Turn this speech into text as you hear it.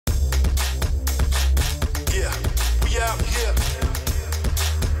out here.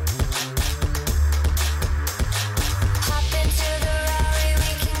 Hop into the Rari,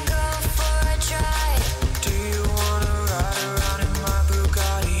 we can go for a drive. Do you wanna ride around in my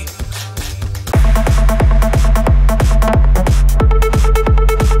Bugatti?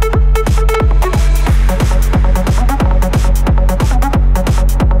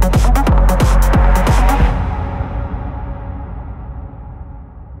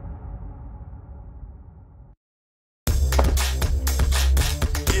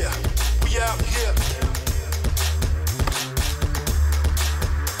 Yeah, we out here.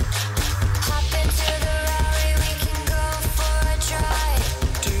 Hop into the Rari, we can go for a drive.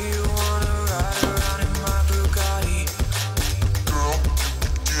 Do you wanna ride around in my Bugatti? Girl,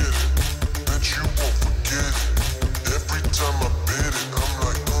 you get it, bet you won't forget it. Every time I bid it, I'm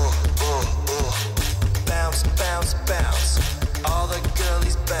like, Bounce, bounce, bounce. All the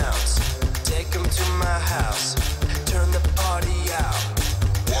girlies bounce. Take them to my house. Turn the party out.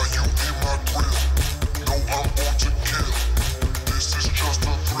 Why you in my grill? No, I'm on to kill. This is just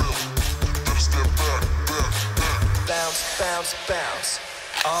a thrill. Better step back, back, back. Bounce, bounce, bounce.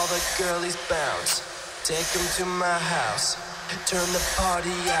 All the girlies bounce. Take them to my house. Turn the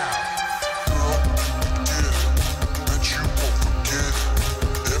party out. Girl, you get it, bet you won't forget it.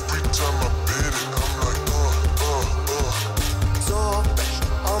 Every time I bid it, I'm like, So fresh,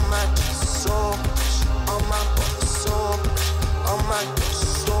 on my dress, so fresh, on my butt, so fresh, on my girl,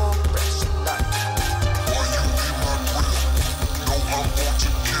 so fresh, like. Why you in my grill? No, I'm on to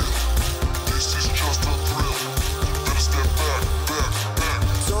kill. This is just a thrill. Better step back, back, back.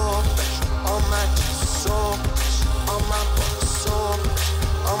 So fresh, on my dress, so fresh, on my butt, so fresh,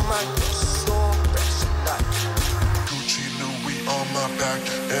 on my girl, so fresh, like. Gucci Louis on my back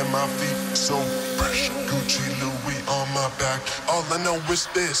and my feet so fresh. Gucci Louis on my back. All I know is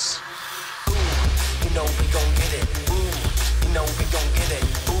this. Ooh, you know we gon' get it. Ooh, you know we gon' get it.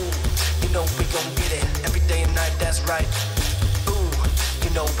 Ooh, you know we gon' get it. Every day and night, that's right. Ooh,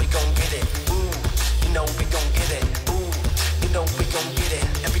 you know we gon' get it. Ooh, you know we gon' get it. Ooh, you know we gon' get it.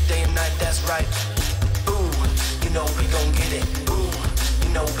 Every day and night, that's right. Ooh, you know we gon' get it. Ooh, you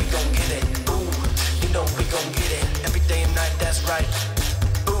know we gon' get it. Ooh, you know we gon' get it. Every day and night, that's right.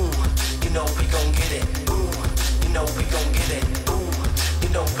 Ooh, you know we gon' get it. Ooh, you know we gon' get it. Ooh, you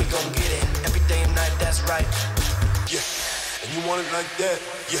know we gon' get it. Every day and night, that's right. Yeah, and you want it like that.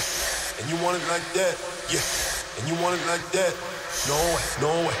 Yeah, and you want it like that. Yeah, and you want it like that. No way,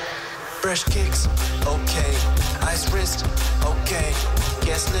 no way. Fresh kicks, okay. Ice wrist, okay.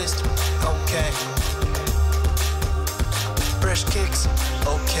 Guest list, okay. Fresh kicks,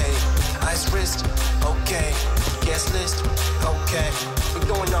 okay. Ice wrist, okay. Guest list, okay. We're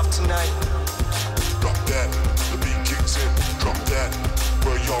going off tonight. Drop that, the beat kicks in. Drop that,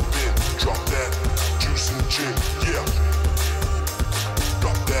 where y'all been? Drop that, juice and gin, yeah.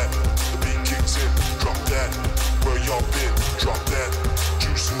 Drop that, the beat kicks in. Drop that, where y'all been? Drop that,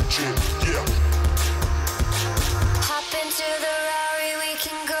 juice and gin, yeah. Hop into the Rari, we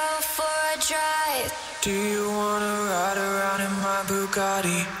can go for a drive. Do you wanna ride around in my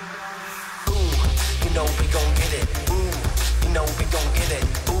Bugatti? Ooh, you know we gon' get it. Ooh, you know we gon' get it.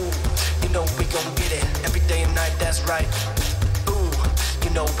 Ooh, you know we gon' get it. Every day and night, that's right. Ooh, you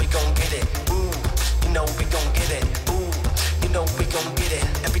know we gon' get it. Ooh, you know we gon' get it. Ooh, you know we gon' get it.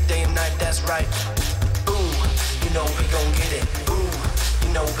 Every day and night, that's right. Ooh, you know we gon' get it. Ooh, you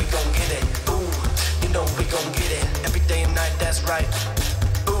know we gon' get it. Ooh, you know we gon' get it. Every day and night, that's right.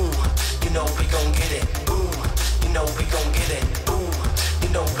 Ooh, you know we gon' get it. Ooh, you know we gon' get it. Ooh, you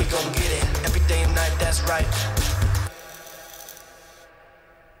know we gon' get it. Every day and night, that's right.